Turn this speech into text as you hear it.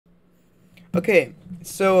Okay,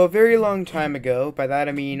 so a very long time ago, by that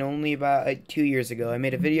I mean only about 2 years ago, I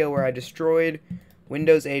made a video where I destroyed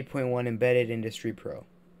Windows 8.1 Embedded Industry Pro.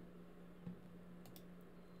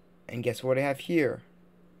 And guess what I have here?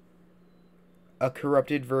 A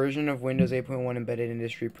corrupted version of Windows 8.1 Embedded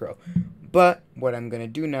Industry Pro. But what I'm going to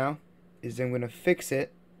do now is I'm going to fix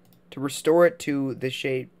it to restore it to the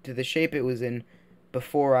shape it was in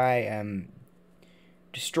before I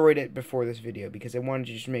destroyed it before this video, because I wanted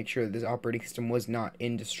to just make sure that this operating system was not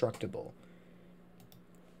indestructible.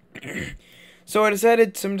 So I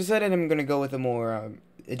decided I'm gonna go with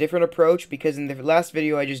a different approach, because in the last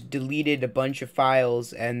video I just deleted a bunch of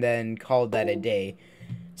files and then called that a day.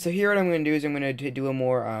 So here what I'm gonna do is I'm gonna do a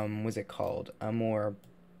more what's it called? A more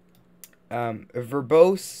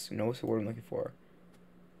verbose. No, what's the word I'm looking for?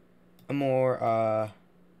 A more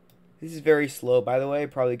This is very slow, by the way,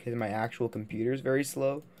 probably because my actual computer is very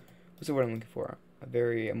slow. What's the word I'm looking for?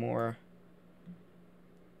 A more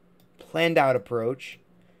planned out approach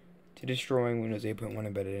to destroying Windows 8.1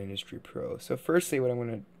 Embedded Industry Pro. So firstly, what I'm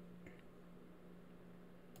going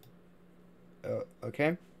to...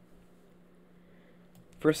 okay.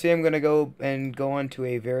 Firstly, I'm going to go onto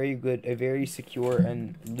a very secure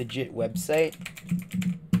and legit website.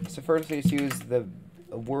 So firstly, let's use the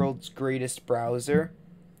world's greatest browser.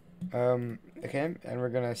 Okay, and we're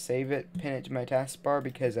gonna save it, pin it to my taskbar,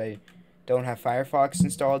 because I don't have Firefox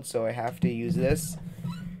installed, so I have to use this.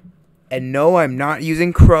 And no, I'm not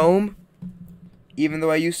using Chrome, even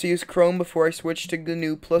though I used to use Chrome before I switched to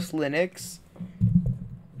GNU plus Linux.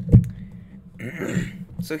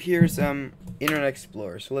 So here's Internet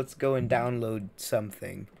Explorer. So let's go and download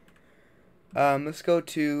something. Let's go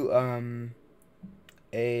to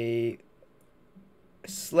a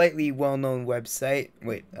slightly well-known website.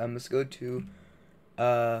 Wait, let's go to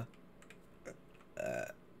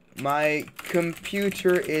my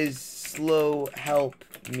computer is slow, help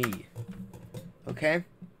me. Okay?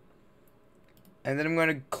 And then I'm going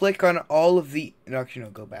to click on all of the... No, actually, no,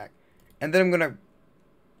 go back. And then I'm going to...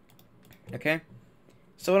 Okay?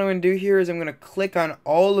 So what I'm going to do here is I'm going to click on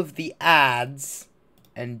all of the ads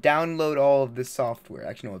and download all of the software.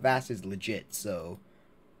 Actually, no, Avast is legit, so...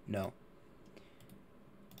 No.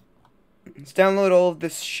 Let's download all of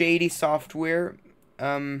this shady software.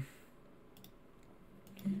 So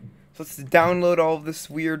let's download all of this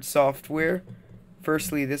weird software.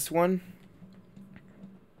 Firstly, this one.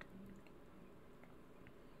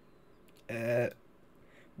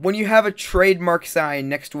 When you have a trademark sign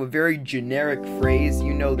next to a very generic phrase,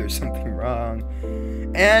 you know there's something wrong.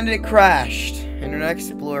 And it crashed. Internet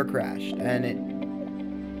Explorer crashed. And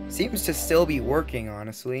it seems to still be working,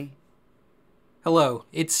 honestly. Hello,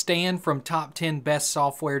 it's Stan from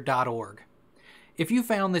top10bestsoftware.org. If you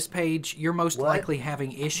found this page, you're most likely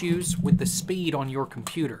having issues with the speed on your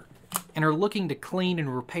computer and are looking to clean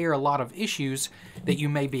and repair a lot of issues that you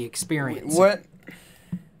may be experiencing. What?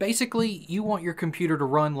 Basically, you want your computer to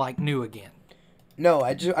run like new again. No,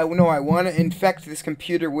 I want to infect this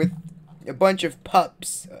computer with a bunch of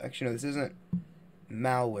pups. Actually, no, this isn't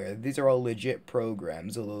malware. These are all legit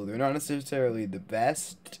programs, although they're not necessarily the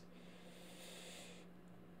best.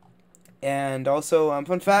 And also,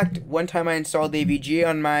 fun fact, one time I installed AVG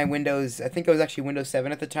on my Windows, I think it was actually Windows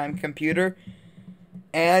 7 at the time, computer,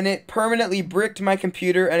 and it permanently bricked my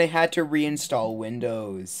computer, and I had to reinstall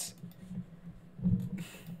Windows.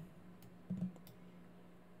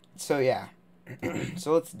 So yeah,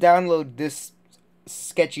 so let's download this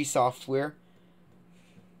sketchy software.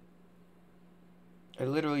 I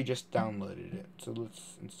literally just downloaded it, so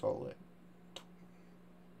let's install it.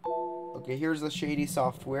 Okay, here's the shady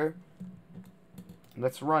software.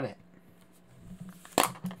 Let's run it.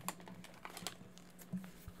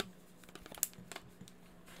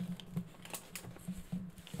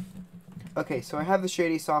 Okay, so I have the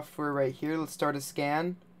shady software right here. Let's start a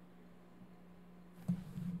scan.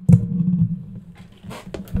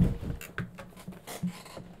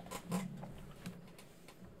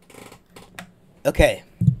 Okay.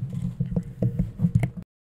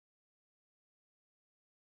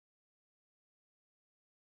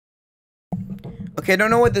 Okay, I don't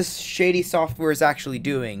know what this shady software is actually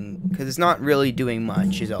doing, because it's not really doing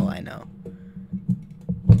much, is all I know.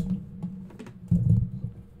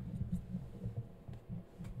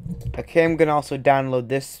 Okay, I'm gonna also download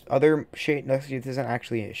this other shady. No, this isn't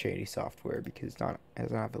actually a shady software, because it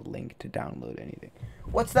doesn't have a link to download anything.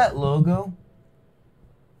 What's that logo?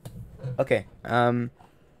 Okay,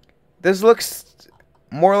 this looks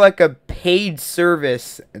more like a paid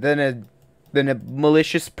service than a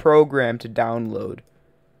malicious program to download.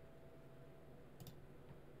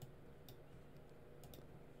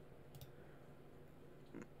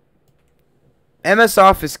 MS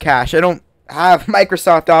Office cache. I don't have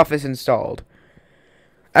Microsoft Office installed.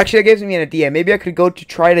 Actually, that gives me an idea. Maybe I could go to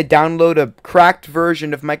try to download a cracked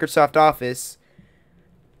version of Microsoft Office,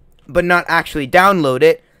 but not actually download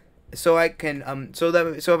it. So I can so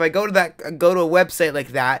if I go to a website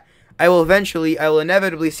like that, I will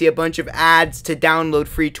inevitably see a bunch of ads to download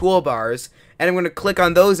free toolbars, and I'm going to click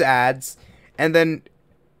on those ads and then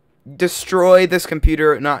destroy this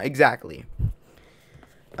computer. Not exactly.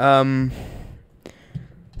 So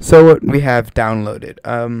what we have downloaded.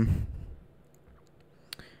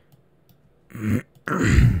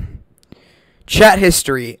 Chat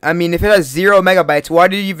history. I mean, if it has 0 megabytes, why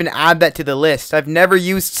did you even add that to the list? I've never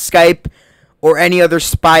used Skype or any other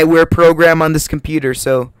spyware program on this computer,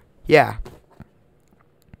 so yeah.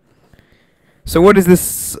 So what is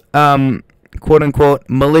this, quote-unquote,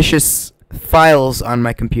 malicious files on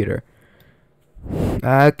my computer?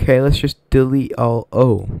 Okay, let's just delete all.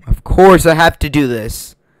 Oh, of course I have to do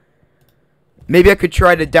this. Maybe I could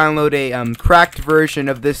try to download a cracked version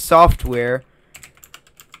of this software.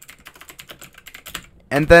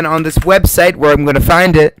 And then on this website where I'm going to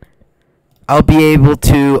find it, I'll be able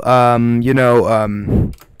to,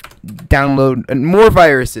 download more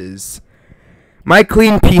viruses. My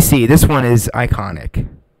Clean PC. This one is iconic.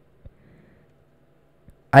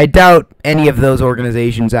 I doubt any of those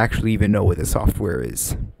organizations actually even know what the software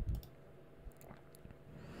is.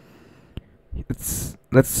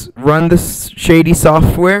 Let's run this shady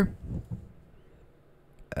software.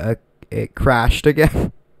 It crashed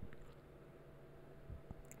again.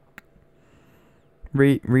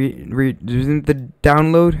 Resume the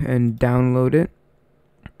download and download it.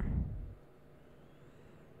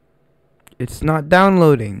 It's not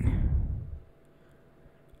downloading.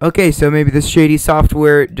 Okay, so maybe this shady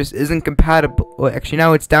software just isn't compatible. Well, actually,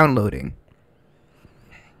 now it's downloading.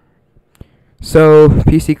 So,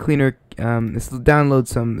 PC Cleaner, let's download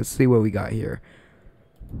some. Let's see what we got here.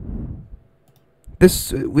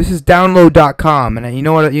 This is download.com, and you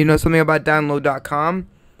know what? You know something about download.com?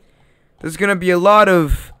 There's gonna be a lot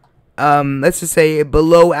of, let's just say,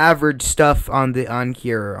 below average stuff on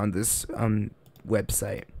this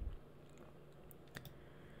website.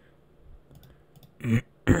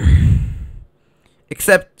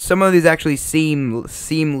 Except some of these actually seem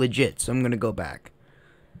legit, so I'm gonna go back.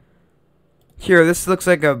 Here, this looks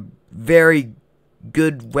like a very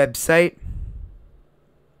good website.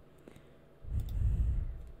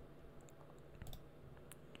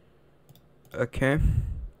 Okay.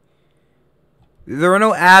 There are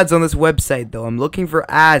no ads on this website, though. I'm looking for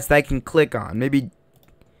ads that I can click on. Maybe,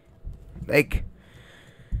 like,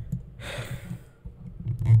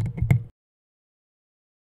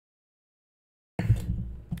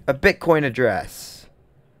 a Bitcoin address.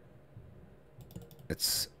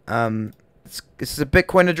 This is a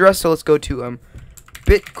Bitcoin address, so let's go to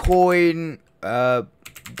Bitcoin,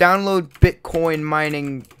 download Bitcoin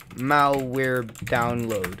mining malware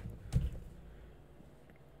download.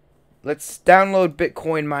 Let's download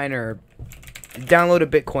Bitcoin miner. Download a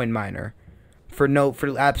Bitcoin miner for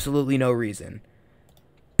absolutely no reason.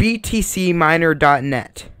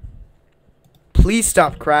 btcminer.net. Please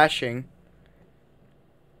stop crashing.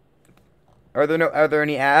 Are there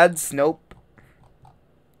any ads? Nope.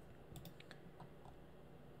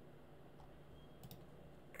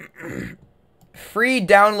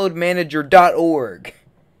 freedownloadmanager.org.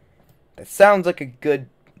 That sounds like a good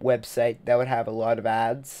website that would have a lot of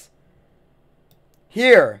ads.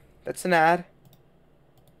 Here, that's an ad.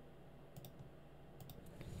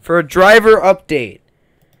 For a driver update.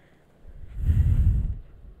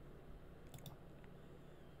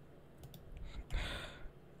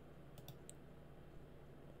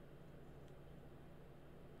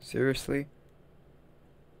 Seriously?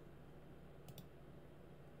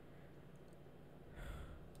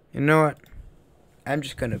 You know what? I'm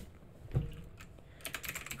just gonna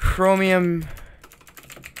Chrome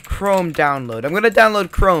download. I'm gonna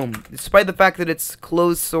download Chrome, despite the fact that it's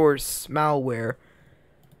closed source malware.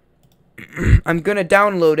 I'm gonna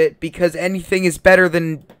download it because anything is better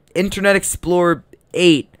than Internet Explorer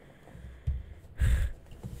 8.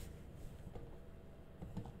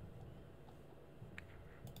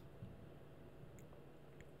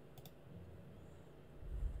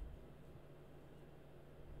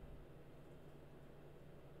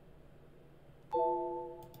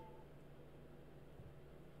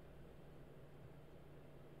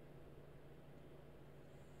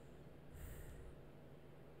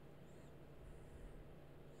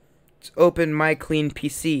 Let's open My Clean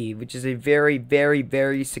PC, which is a very, very,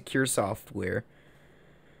 very secure software.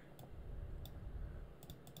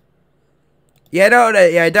 Yeah,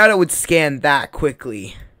 I doubt it would scan that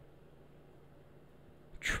quickly.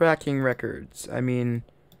 Tracking records. I mean,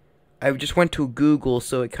 I just went to Google,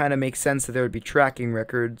 so it kind of makes sense that there would be tracking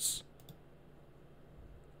records.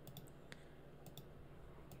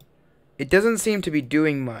 It doesn't seem to be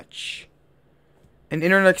doing much. And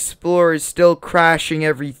Internet Explorer is still crashing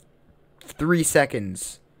every 3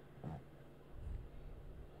 seconds.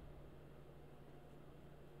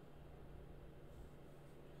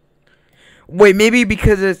 Wait, maybe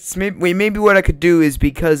because it's maybe what I could do is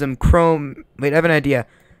because I'm Chrome. Wait, I have an idea.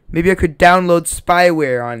 Maybe I could download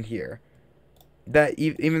spyware on here. That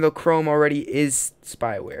even though Chrome already is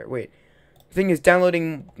spyware. Wait, the thing is,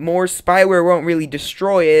 downloading more spyware won't really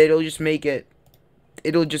destroy it. It'll just make it.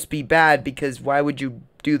 It'll just be bad because why would you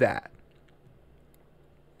do that?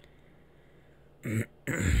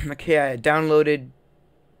 Okay, I downloaded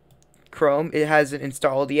Chrome. It hasn't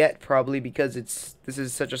installed yet, probably because this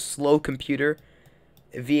is such a slow computer.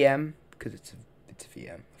 VM, because it's a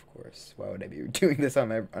VM, of course. Why would I be doing this on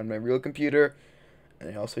my real computer? And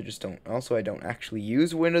I also I don't actually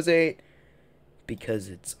use Windows 8 because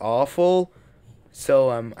it's awful. So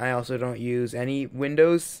I also don't use any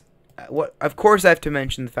Windows. Of course I have to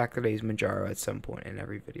mention the fact that I use Manjaro at some point in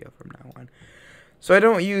every video from now on. So I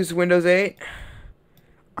don't use Windows 8.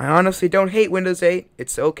 I honestly don't hate Windows 8.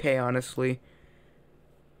 It's okay, honestly.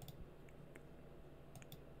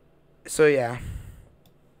 So yeah.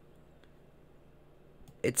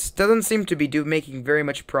 It doesn't seem to be making very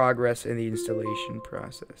much progress in the installation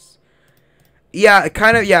process. Yeah,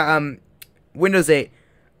 Windows 8.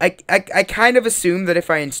 I kind of assume that if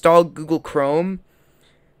I install Google Chrome,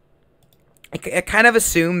 I kind of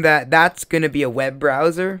assume that that's going to be a web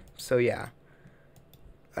browser. So yeah.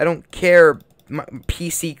 I don't care. My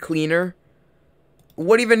PC cleaner.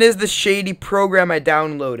 What even is the shady program I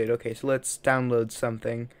downloaded? Okay, so let's download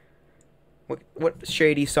something. What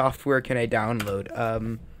shady software can I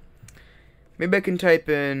download? Maybe I can type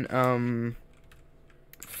in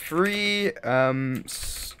free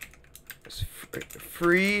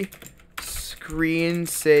free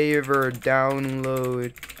screensaver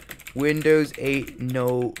download Windows 8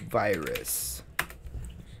 no virus.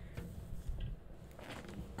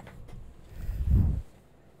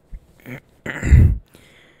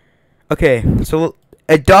 Okay, so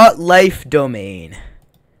a .life domain.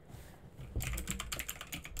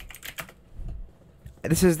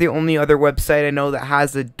 This is the only other website I know that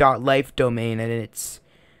has a .life domain, and it's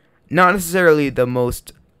not necessarily the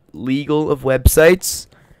most legal of websites.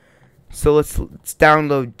 So let's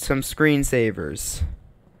download some screensavers.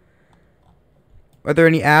 Are there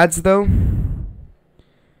any ads though?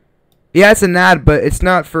 Yeah, it's an ad, but it's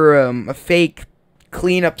not for a fake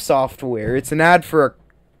cleanup software. It's an ad for a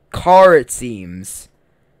car, it seems.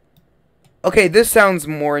 Okay, this sounds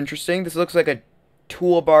more interesting. This looks like a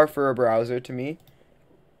toolbar for a browser to me.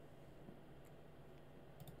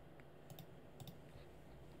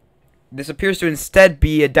 This appears to instead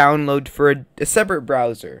be a download for a separate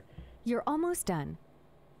browser. You're almost done.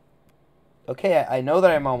 Okay, I know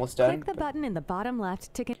that I'm almost done. Click the button in the bottom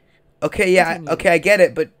left to Okay, yeah, continue. okay, I get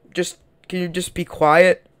it, but can you just be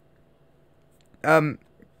quiet?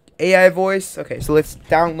 AI voice? Okay, so let's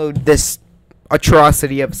download this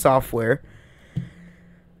atrocity of software.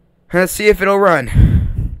 Let's see if it'll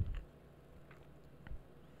run.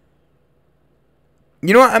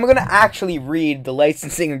 You know what? I'm going to actually read the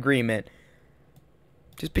licensing agreement.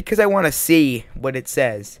 Just because I want to see what it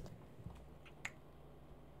says.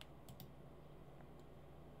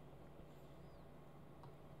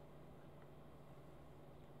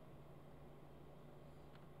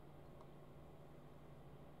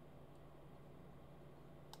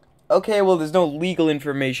 Okay, well, there's no legal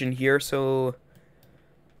information here, so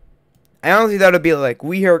I honestly thought it'd be like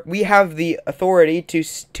we have the authority to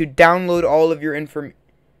download all of your information.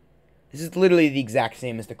 This is literally the exact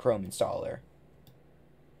same as the Chrome installer.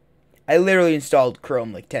 I literally installed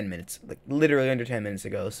Chrome like 10 minutes, like literally under 10 minutes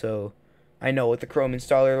ago, so I know what the Chrome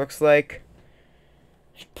installer looks like.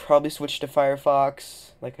 Should probably switch to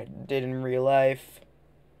Firefox like I did in real life.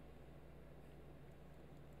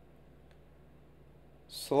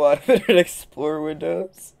 So a lot of Internet Explorer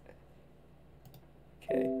windows.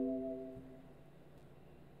 Okay.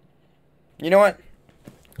 You know what?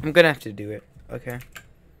 I'm gonna have to do it. Okay.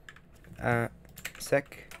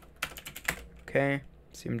 Sec. Okay.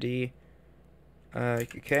 CMD.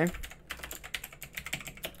 Okay.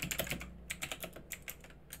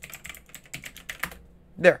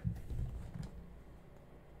 There.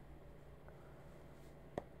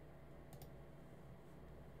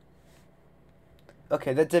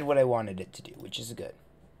 Okay, that did what I wanted it to do, which is good.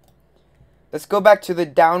 Let's go back to the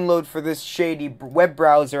download for this shady web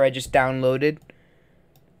browser I just downloaded.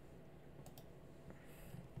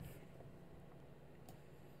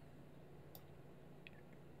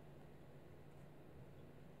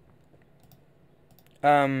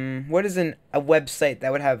 What is a website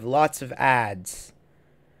that would have lots of ads?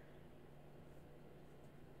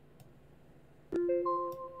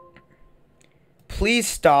 Please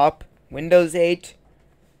stop. Windows 8.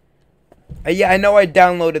 Yeah, I know I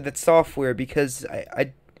downloaded that software because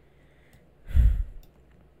I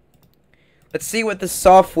let's see what the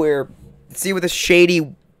software, let's see what the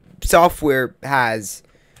shady software has.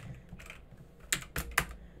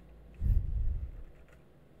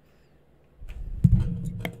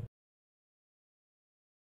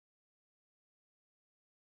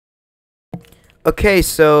 Okay,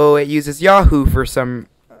 so it uses Yahoo for some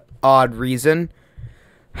odd reason.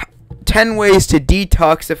 10 ways to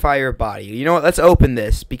detoxify your body. You know what? Let's open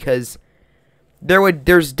this because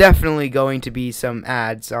there's definitely going to be some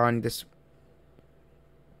ads on this.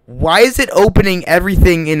 Why is it opening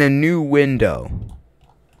everything in a new window?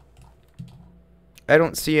 I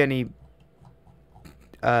don't see any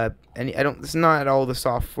it's not at all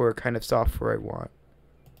the kind of software I want.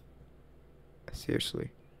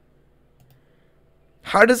 Seriously.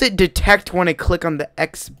 How does it detect when I click on the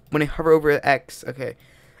X, when I hover over the X? Okay.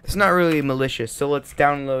 It's not really malicious, so let's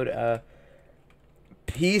download a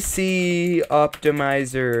PC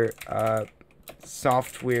Optimizer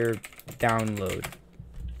software download.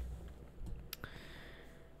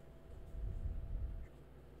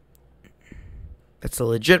 That's a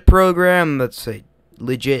legit program. That's a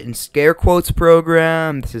legit in scare quotes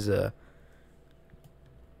program. This is a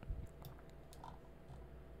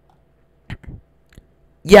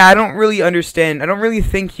yeah, I don't really understand. I don't really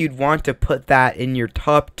think you'd want to put that in your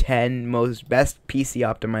top 10 most best PC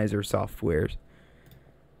optimizer softwares.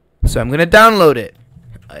 So I'm going to download it.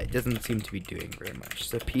 It doesn't seem to be doing very much.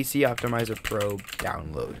 So PC Optimizer Pro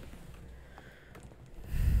download.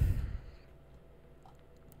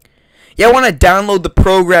 Yeah, I want to download the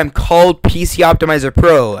program called PC Optimizer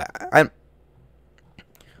Pro.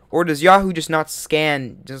 Or does Yahoo just not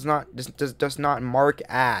scan, does not mark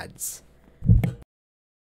ads?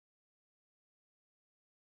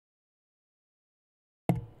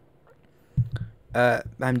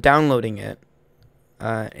 I'm downloading it.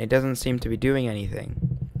 It doesn't seem to be doing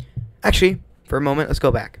anything. Actually, for a moment, let's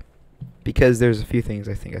go back. Because there's a few things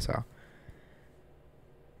I think I saw.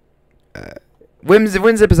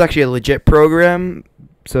 WinZip is actually a legit program.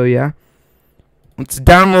 So, yeah. Let's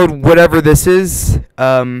download whatever this is.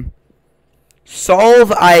 Solve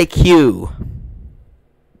IQ.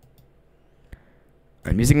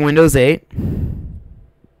 I'm using Windows 8.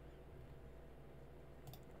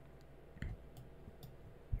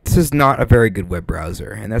 This is not a very good web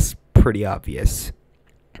browser, and that's pretty obvious.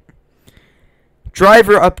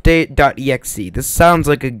 Driverupdate.exe. This sounds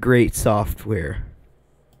like a great software.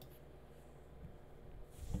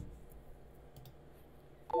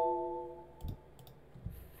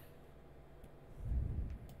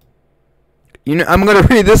 You know, I'm gonna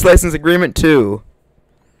read this license agreement too.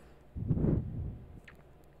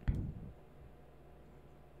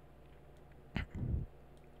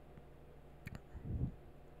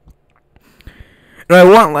 No, I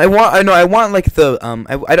want like the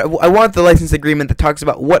I want the license agreement that talks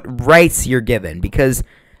about what rights you're given, because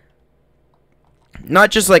not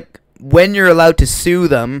just like when you're allowed to sue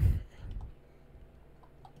them.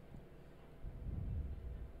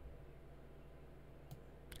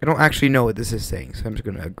 I don't actually know what this is saying, so I'm just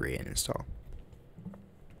gonna agree and install.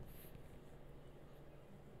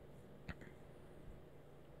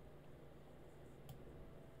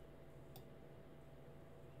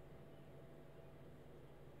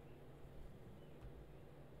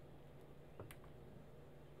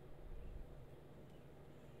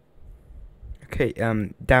 Okay,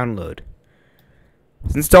 download.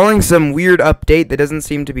 It's installing some weird update that doesn't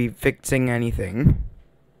seem to be fixing anything.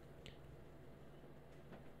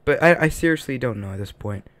 But I seriously don't know at this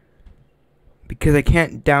point. Because I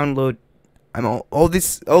can't download all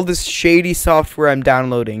this shady software I'm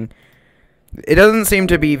downloading. It doesn't seem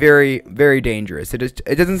to be very dangerous. It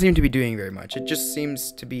doesn't seem to be doing very much. It just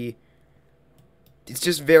seems to be, it's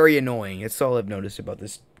just very annoying. That's all I've noticed about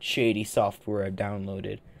this shady software I've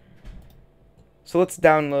downloaded. So let's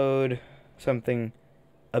download something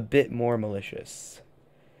a bit more malicious.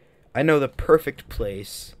 I know the perfect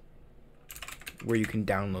place where you can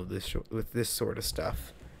download this with this sort of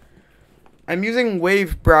stuff. I'm using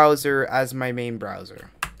Wave browser as my main browser.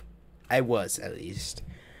 I was, at least.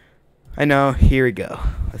 I know, here we go.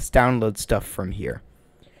 Let's download stuff from here.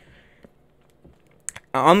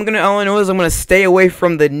 All I know is I'm gonna stay away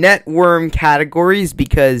from the networm categories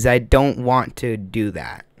because I don't want to do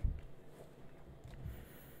that.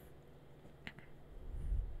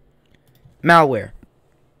 Malware.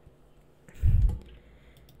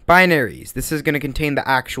 binaries. This is going to contain the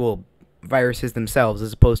actual viruses themselves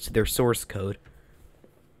as opposed to their source code.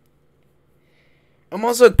 I'm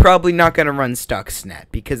also probably not going to run Stuxnet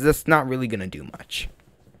because that's not really going to do much.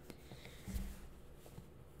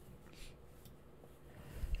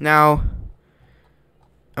 Now,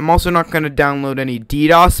 I'm also not going to download any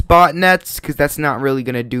DDoS botnets because that's not really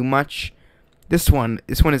going to do much. This one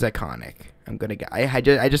is iconic. I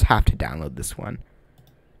just have to download this one.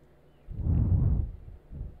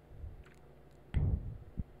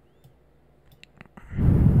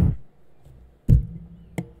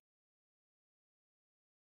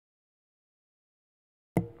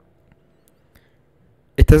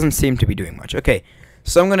 It doesn't seem to be doing much. Okay,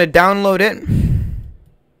 so I'm going to download it.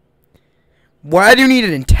 Why do you need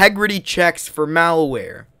an integrity checks for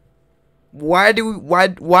malware? Why do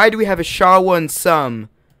we have a SHA-1 sum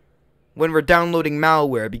when we're downloading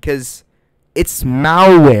malware? Because it's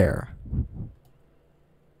malware.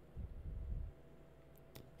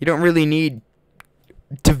 You don't really need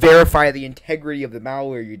to verify the integrity of the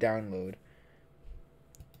malware you download.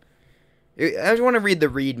 I just want to read the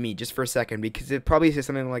README just for a second because it probably says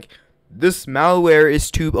something like, "This malware is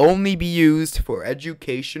to only be used for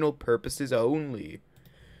educational purposes only."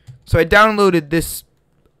 So I downloaded this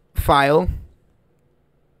file.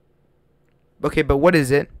 Okay, but what is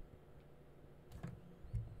it?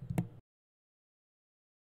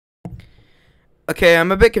 Okay,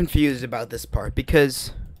 I'm a bit confused about this part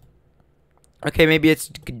because okay, maybe it's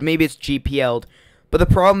GPL'd, but the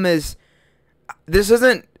problem is this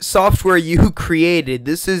isn't software you created.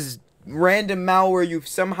 This is random malware you've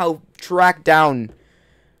somehow tracked down.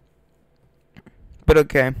 But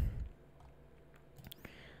okay.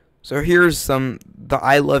 So here's the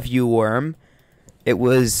I love you worm. It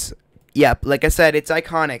was, yeah, like I said, it's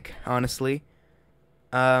iconic, honestly.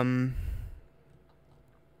 Where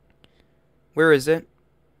is it?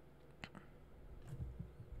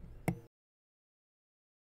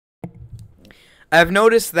 I've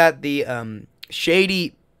noticed that the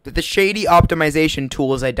shady optimization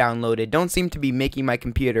tools I downloaded don't seem to be making my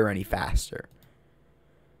computer any faster.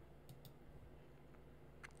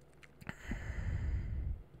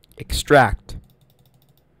 Extract.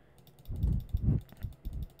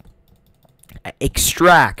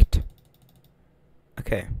 Extract.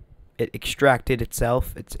 Okay. It extracted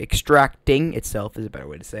itself. It's extracting itself is a better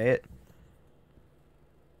way to say it.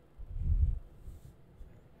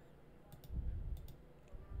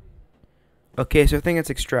 Okay, so I think it's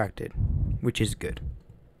extracted, which is good.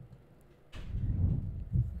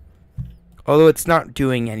 Although it's not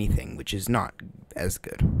doing anything, which is not as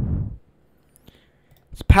good.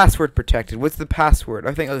 It's password protected. What's the password?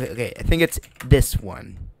 I think okay, I think it's this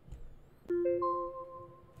one.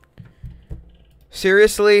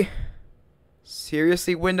 Seriously?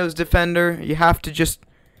 Seriously, Windows Defender? You have to just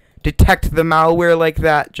detect the malware like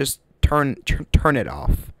that? Just turn it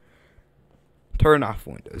off. Turn off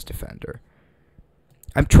Windows Defender.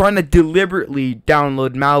 I'm trying to deliberately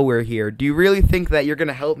download malware here. Do you really think that you're going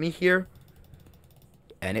to help me here?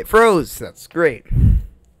 And it froze. That's great.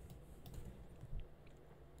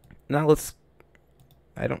 Now let's...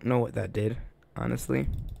 I don't know what that did, honestly.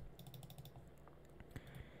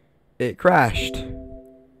 It crashed.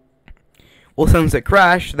 Well, since it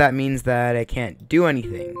crashed, that means that I can't do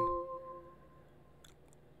anything.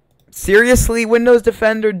 Seriously, Windows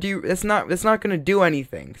Defender, it's not going to do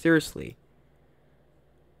anything. Seriously.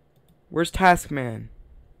 Where's Taskman?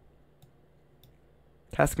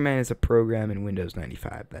 Taskman is a program in Windows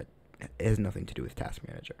 95 that has nothing to do with Task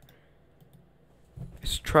Manager.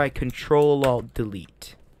 Let's try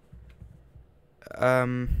Control-Alt-Delete.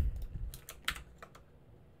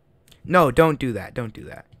 No, don't do that. Don't do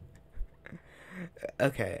that.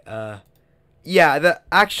 Okay, yeah,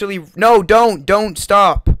 actually, no, don't,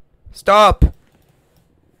 stop. Stop.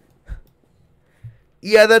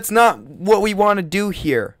 Yeah, that's not what we want to do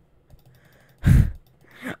here.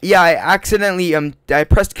 Yeah, I accidentally, I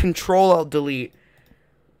pressed Control-Alt-Delete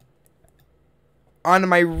on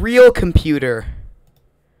my real computer.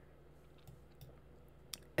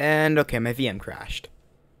 And, okay, my VM crashed.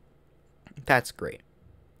 That's great.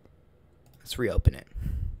 Let's reopen it.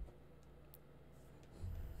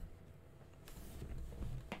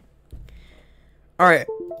 Alright.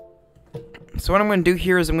 So what I'm going to do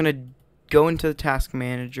here is I'm going to go into the Task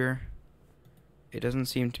Manager. It doesn't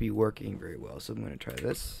seem to be working very well, so I'm going to try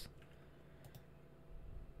this.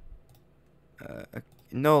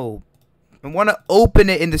 No. I want to open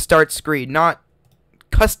it in the start screen, not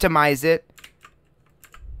customize it.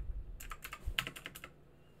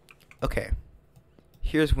 Okay.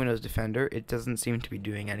 Here's Windows Defender. It doesn't seem to be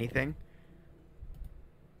doing anything.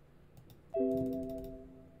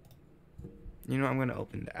 You know, I'm going to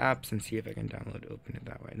open the apps and see if I can open it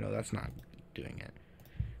that way. No, that's not doing it.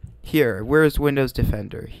 Here, where's Windows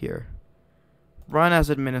Defender? Here. Run as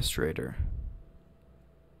administrator.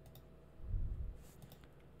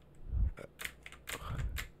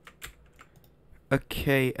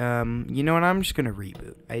 Okay, you know what? I'm just gonna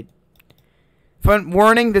reboot. Fun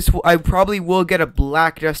warning, I probably will get a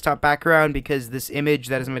black desktop background because this image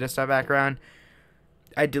that is my desktop background,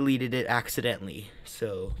 I deleted it accidentally.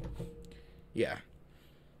 So, yeah.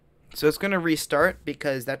 So it's gonna restart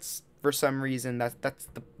because that's, for some reason, that's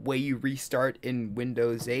the way you restart in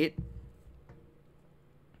Windows 8.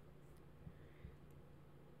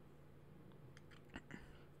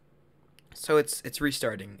 So it's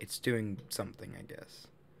restarting. It's doing something, I guess.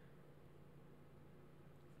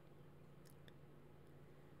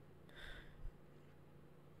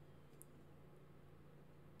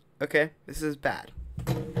 Okay, this is bad.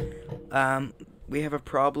 We have a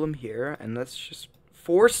problem here, and let's just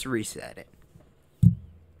force reset it.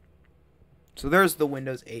 So there's the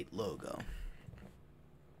Windows 8 logo.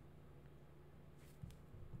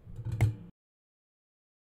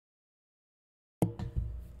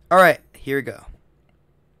 Alright, here we go.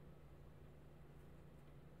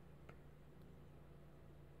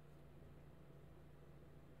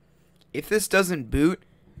 If this doesn't boot,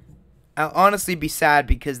 I'll honestly be sad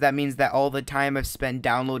because that means that all the time I've spent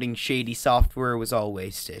downloading shady software was all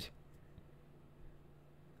wasted.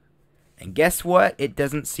 And guess what? It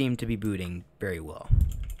doesn't seem to be booting very well.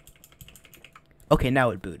 Okay, now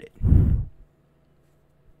it booted.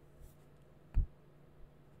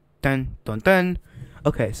 Dun dun dun.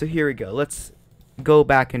 Okay, so here we go. Let's go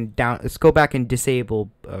back and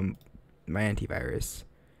disable my antivirus.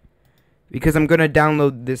 Because I'm gonna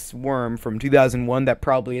download this worm from 2001 that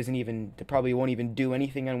probably won't even do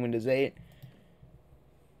anything on Windows 8.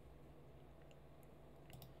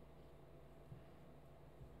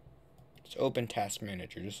 Let's open Task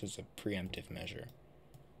Manager just as a preemptive measure.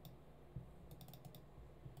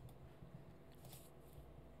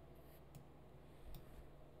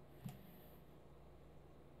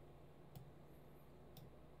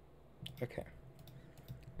 Okay.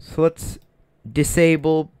 So let's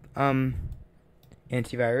disable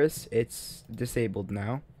antivirus. It's disabled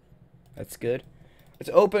now. That's good.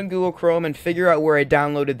 Let's open Google Chrome and figure out where I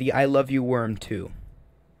downloaded the I Love You Worm to.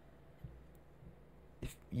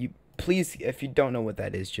 If you don't know what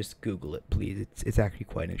that is, just Google it, please. It's actually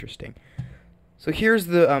quite interesting. So here's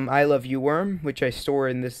the I Love You Worm, which I store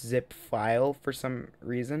in this zip file for some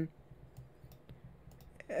reason.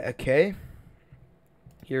 Okay.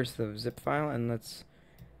 Here's the zip file, and let's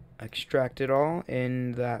extract it all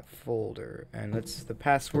in that folder. And the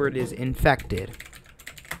password is infected.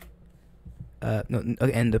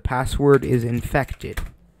 And the password is infected.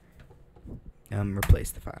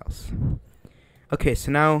 Replace the files. Okay,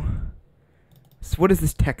 so now, what is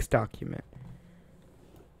this text document?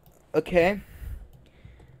 Okay.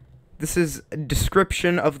 This is a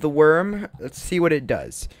description of the worm. Let's see what it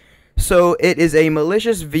does. So, it is a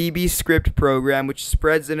malicious VB script program which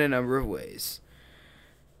spreads in a number of ways.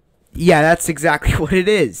 Yeah, that's exactly what it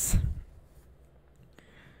is.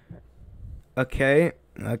 Okay,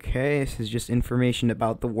 this is just information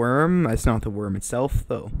about the worm. It's not the worm itself,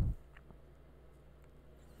 though.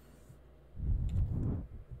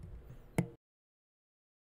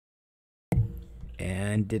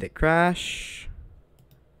 And did it crash?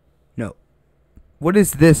 No. What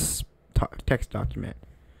is this text document?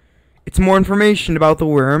 It's more information about the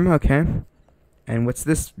worm, okay. And what's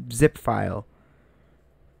this zip file?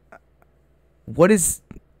 What is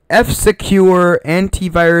F-Secure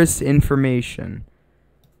antivirus information?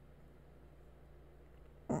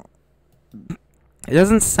 It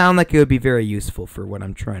doesn't sound like it would be very useful for what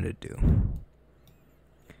I'm trying to do.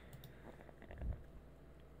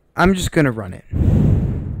 I'm just gonna run it.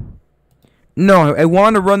 No, I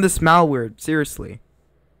want to run this malware, seriously.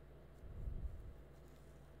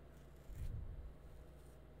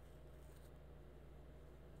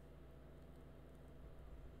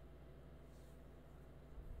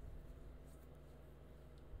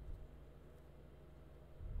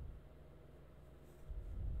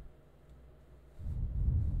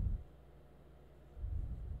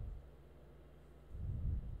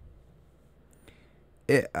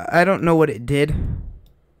 I don't know what it did.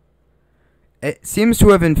 It seems to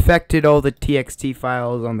have infected all the TXT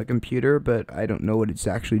files on the computer, but I don't know what it's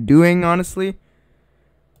actually doing, honestly.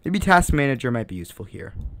 Maybe Task Manager might be useful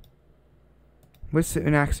here. What's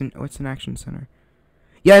an action center?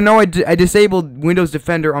 Yeah, no, I disabled Windows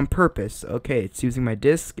Defender on purpose. Okay, it's using my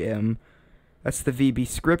disk. That's the VB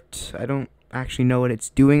script. I don't actually know what it's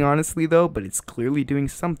doing, honestly, though, but it's clearly doing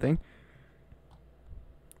something.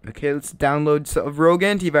 Okay, let's download a rogue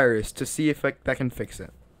antivirus to see if that can fix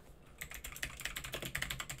it.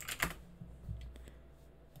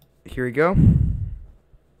 Here we go.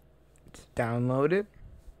 Let's download it.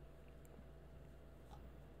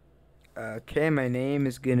 Okay, my name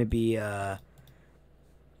is gonna be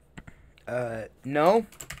no.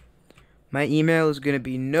 My email is gonna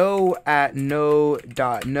be no@no.no.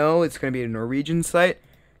 It's gonna be a Norwegian site.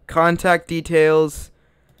 Contact details.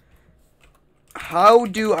 How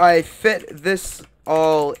do I fit this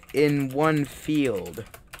all in one field?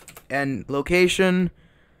 And location,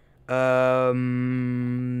 Namibia.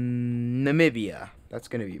 That's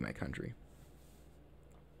gonna be my country.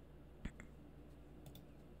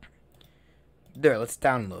 There, let's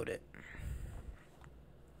download it.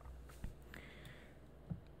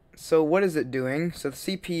 So what is it doing? So the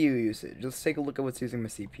CPU usage. Let's take a look at what's using my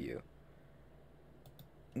CPU.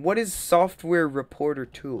 What is software reporter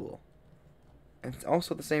tool? And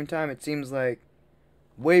also at the same time, it seems like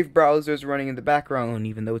Wave browser is running in the background,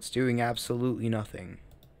 even though it's doing absolutely nothing.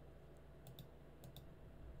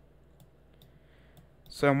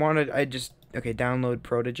 So okay, download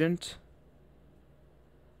Protogent.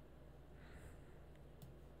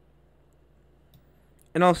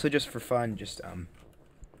 And also just for fun,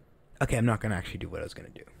 okay, I'm not gonna actually do what I was gonna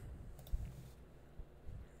do.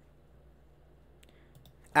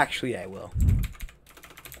 Actually, I will.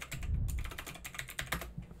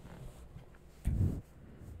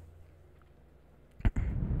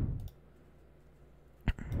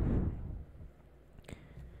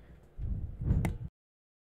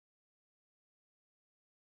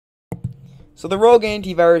 So the rogue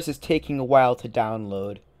antivirus is taking a while to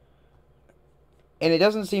download. And it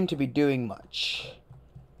doesn't seem to be doing much.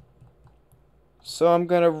 So I'm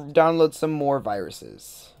gonna download some more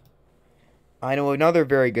viruses. I know another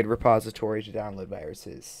very good repository to download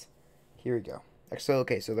viruses. Here we go.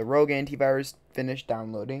 Okay, so the rogue antivirus finished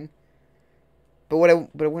downloading. But what I'm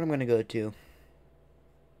gonna go to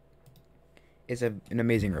is an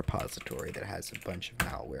amazing repository that has a bunch of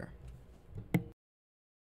malware.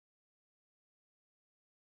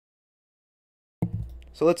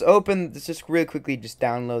 So let's just really quickly just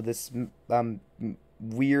download this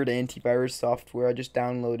weird antivirus software I just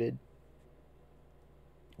downloaded.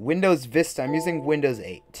 Windows Vista. I'm using Windows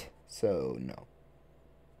 8, so no.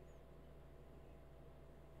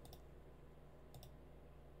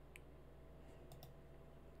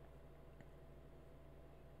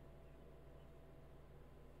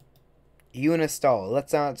 Uninstall.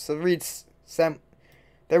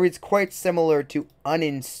 That reads quite similar to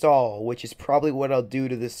uninstall, which is probably what I'll do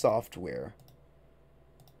to this software.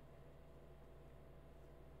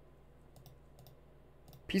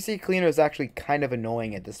 PC Cleaner is actually kind of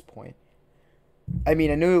annoying at this point. I mean,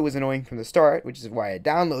 I knew it was annoying from the start, which is why I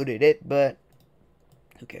downloaded it, but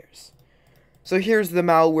who cares? So here's the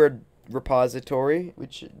malware repository,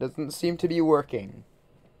 which doesn't seem to be working.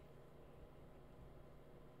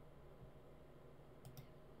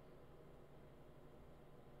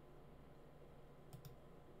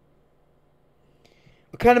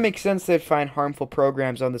 It kind of makes sense that I'd find harmful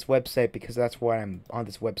programs on this website because that's what I'm on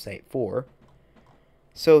this website for.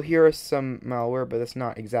 So here are some malware, but that's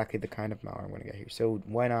not exactly the kind of malware I'm going to get here. So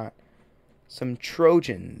why not some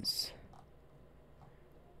Trojans?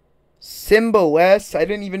 SymboS. I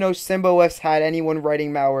didn't even know SymboS had anyone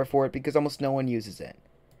writing malware for it because almost no one uses it.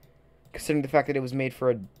 Considering the fact that it was made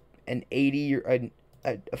for a 40-year-old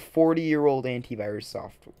antivirus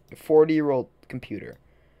software, a 40-year-old computer.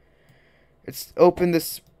 Let's open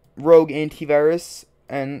this rogue antivirus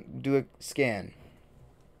and do a scan.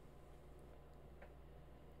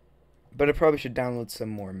 But I probably should download some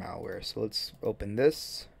more malware. So let's open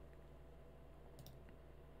this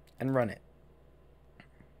and run it.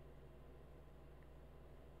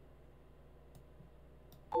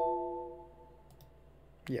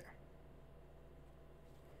 Yeah.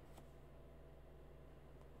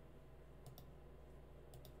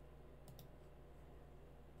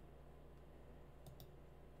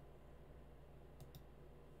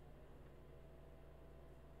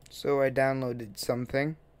 So I downloaded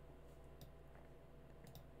something.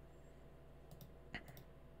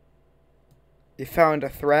 It found a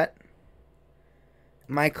threat.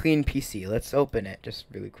 My clean PC. Let's open it just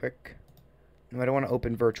really quick. No, I don't want to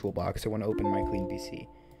open VirtualBox. I want to open my clean PC.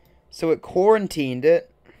 So it quarantined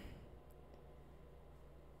it.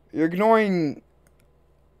 You're ignoring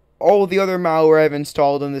all the other malware I've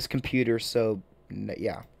installed on this computer, so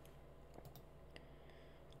yeah.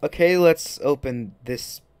 Okay, let's open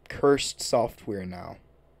this cursed software now.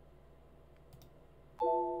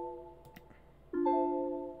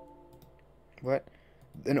 What?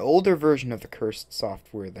 an older version of the cursed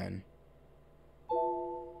software then.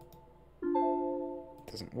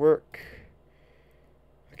 Doesn't work.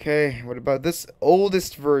 Okay, what about this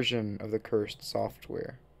oldest version of the cursed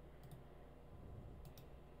software?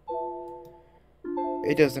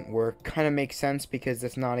 It doesn't work. Kind of makes sense because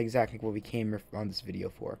that's not exactly what we came on this video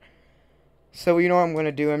for. So you know what I'm going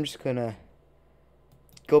to do? I'm just going to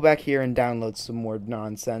go back here and download some more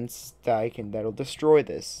nonsense that'll destroy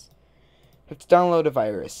this. Let's download a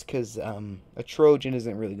virus because a Trojan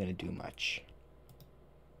isn't really going to do much.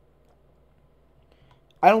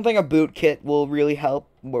 I don't think a boot kit will really help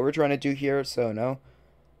what we're trying to do here, so no.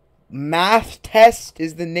 Math test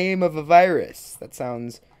is the name of a virus. That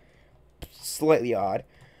sounds slightly odd.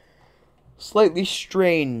 Slightly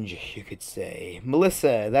strange, you could say.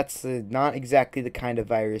 Melissa, that's not exactly the kind of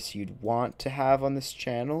virus you'd want to have on this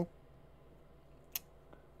channel.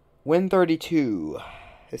 Win32.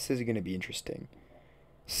 This is going to be interesting.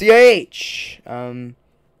 CIH.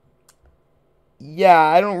 Yeah,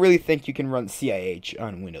 I don't really think you can run CIH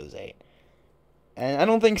on Windows 8. And I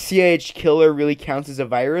don't think CIH killer really counts as a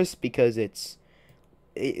virus because it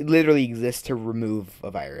literally exists to remove a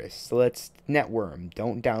virus. So let's networm.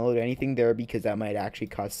 Don't download anything there because that might actually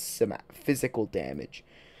cause some physical damage.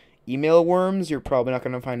 Email worms, you're probably not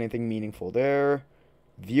going to find anything meaningful there.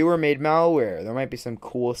 Viewer made malware. There might be some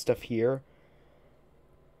cool stuff here.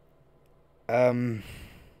 Okay.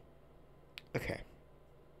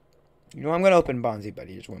 You know, I'm going to open Bonzi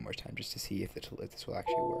Buddy just one more time just to see if this will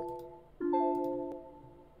actually work.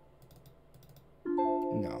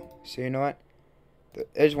 No. So you know what?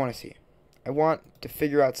 I just want to see. I want to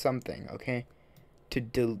figure out something, okay?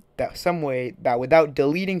 Some way that without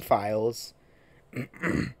deleting files,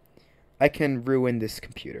 I can ruin this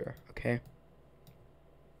computer, okay?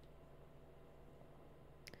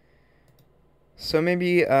 So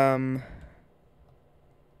maybe,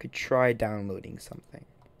 could try downloading something.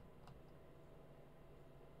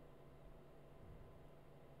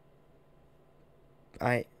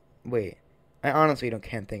 Wait. I honestly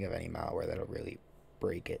can't think of any malware that'll really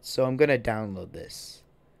break it. So I'm going to download this.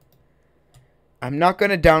 I'm not going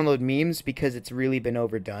to download memes because it's really been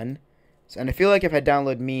overdone. And I feel like if I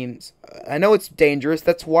download memes, I know it's dangerous.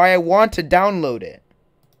 That's why I want to download it.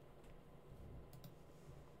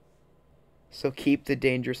 So keep the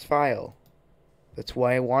dangerous file. That's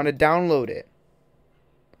why I want to download it.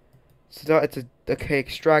 So okay,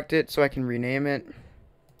 extract it so I can rename it.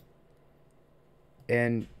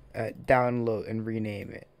 And download and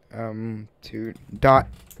rename it to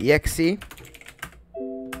 .exe,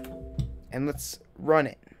 and let's run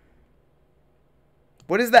it.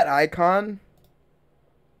 What is that icon?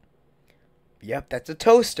 Yep, that's a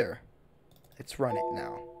toaster. Let's run it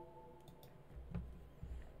now.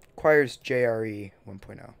 Requires JRE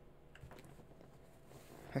 1.0.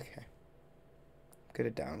 Okay, I'm gonna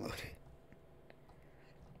download it.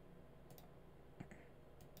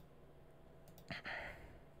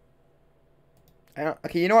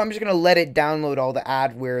 Okay, you know what? I'm just going to let it download all the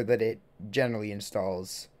adware that it generally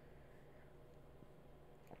installs.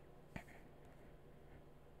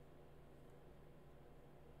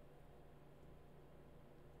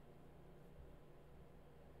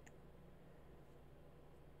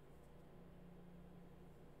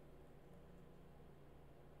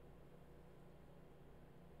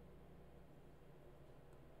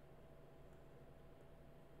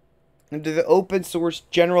 Under the open source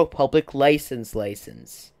general public license.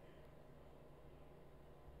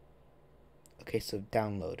 Okay, so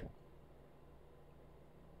download.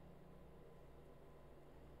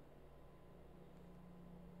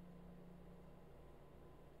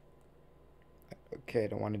 Okay, I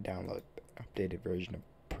don't want to download the updated version of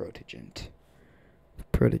Protogent.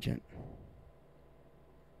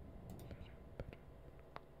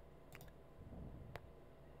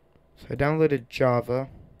 So I downloaded Java.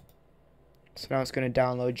 So now it's going to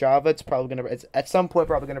download Java. It's at some point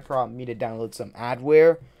probably going to prompt me to download some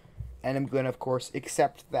adware. And I'm going to, of course,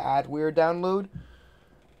 accept the adware download.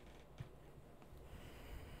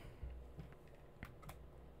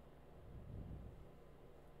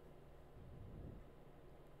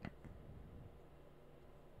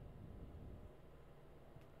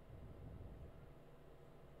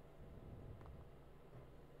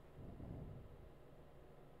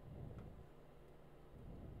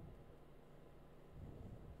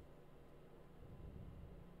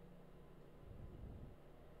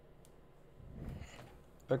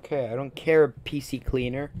 Okay, I don't care, PC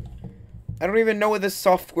Cleaner. I don't even know what this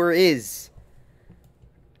software is.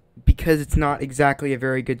 Because it's not exactly a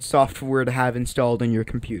very good software to have installed on your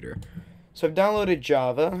computer. So I've downloaded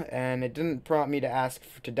Java, and it didn't prompt me to ask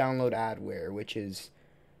to download adware, which is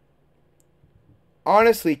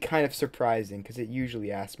honestly kind of surprising because it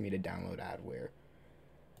usually asks me to download adware.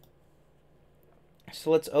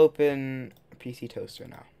 So let's open PC Toaster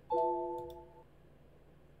now.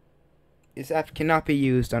 This app cannot be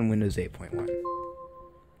used on Windows 8.1.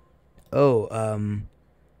 Oh,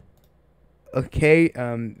 okay,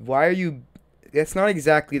 why are you... That's not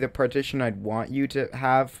exactly the partition I'd want you to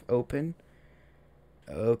have open.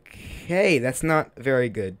 Okay, that's not very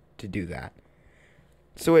good to do that.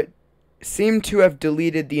 So it seemed to have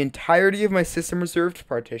deleted the entirety of my system reserved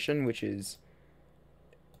partition, which is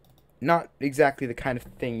not exactly the kind of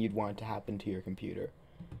thing you'd want to happen to your computer.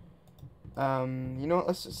 You know what,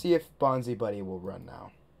 let's see if Bonzi Buddy will run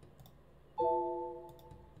now.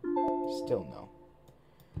 Still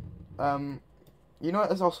no. You know what,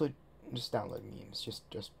 let's also just download memes,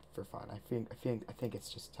 just for fun. I think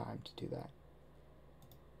it's just time to do that.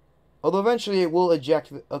 Although eventually it will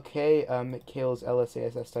eject. Okay, it kills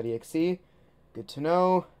lsass.exe. Good to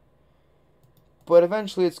know. But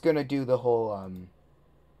eventually it's gonna do the whole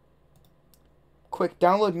quick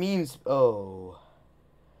download memes. Oh.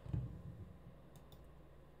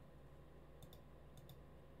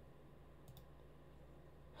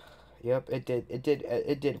 Yep, it did.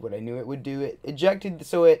 It did what I knew it would do. It ejected.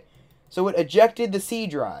 So it ejected the C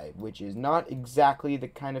drive, which is not exactly the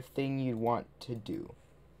kind of thing you'd want to do.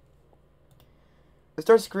 The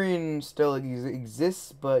start screen still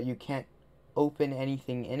exists, but you can't open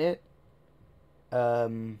anything in it.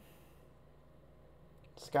 SkyDrive,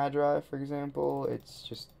 for example, it's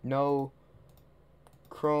just no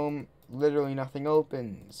Chrome. Literally nothing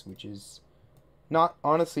opens, which is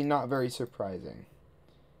honestly not very surprising.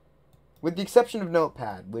 With the exception of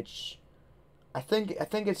Notepad, which I think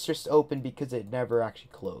it's just open because it never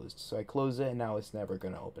actually closed. So I close it and now it's never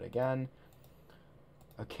gonna open again.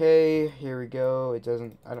 Okay, here we go. It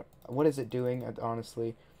doesn't. What is it doing?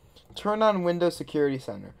 Honestly, turn on Windows Security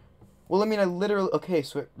Center. Well, I mean, I literally. Okay,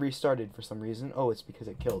 so it restarted for some reason. Oh, it's because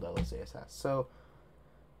it killed LSASS. So,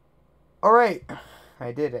 all right,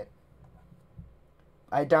 I did it.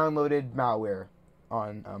 I downloaded malware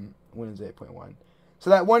on Windows 8.1.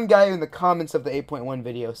 So that one guy in the comments of the 8.1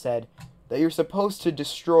 video said that you're supposed to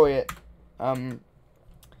destroy it.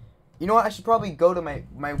 You know what? I should probably go to my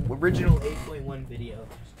original 8.1 video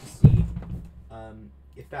just to see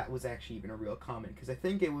if that was actually even a real comment, because I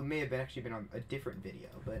think it may have actually been on a different video.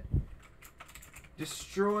 But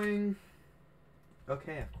destroying.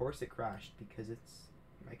 Okay, of course it crashed because it's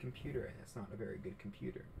my computer and it's not a very good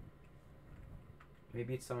computer.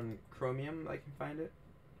 Maybe it's on Chromium. I can find it.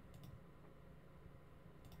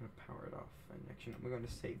 I'm gonna power it off, and actually we're going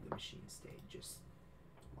to save the machine state. Just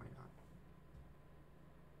why not?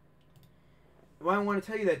 Well, I want to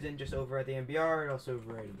tell you that it didn't just overwrite the MBR, it also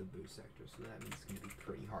overwrote the boot sector, so that means it's going to be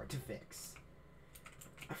pretty hard to fix.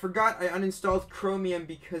 I forgot I uninstalled Chromium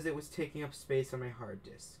because it was taking up space on my hard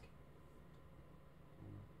disk.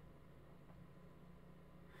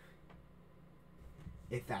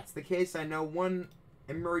 If that's the case, I know one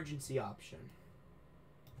emergency option.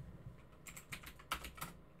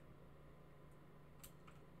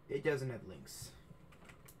 It doesn't have links.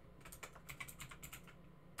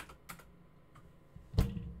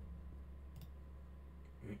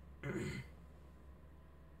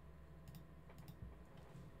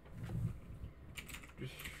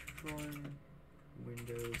 Destroying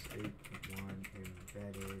Windows 8.1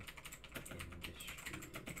 embedded industry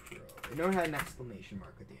pro. I know it had an exclamation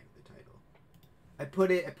mark at the end of the title. I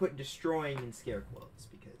put destroying in scare quotes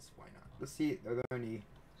because why not? Let's see, are there any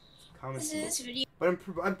comments? This video. But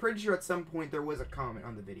I'm pretty sure at some point there was a comment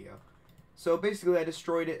on the video. So basically I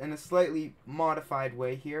destroyed it in a slightly modified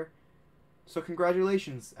way here. So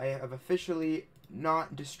congratulations, I have officially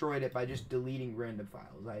not destroyed it by just deleting random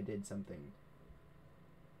files. I did something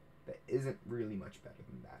that isn't really much better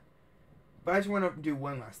than that. But I just want to do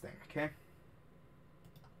one last thing, okay?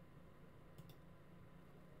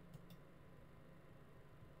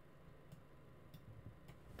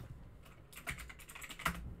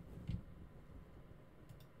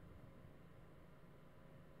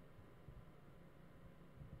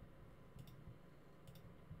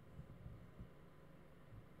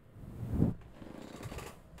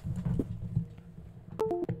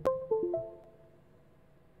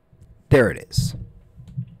 There it is.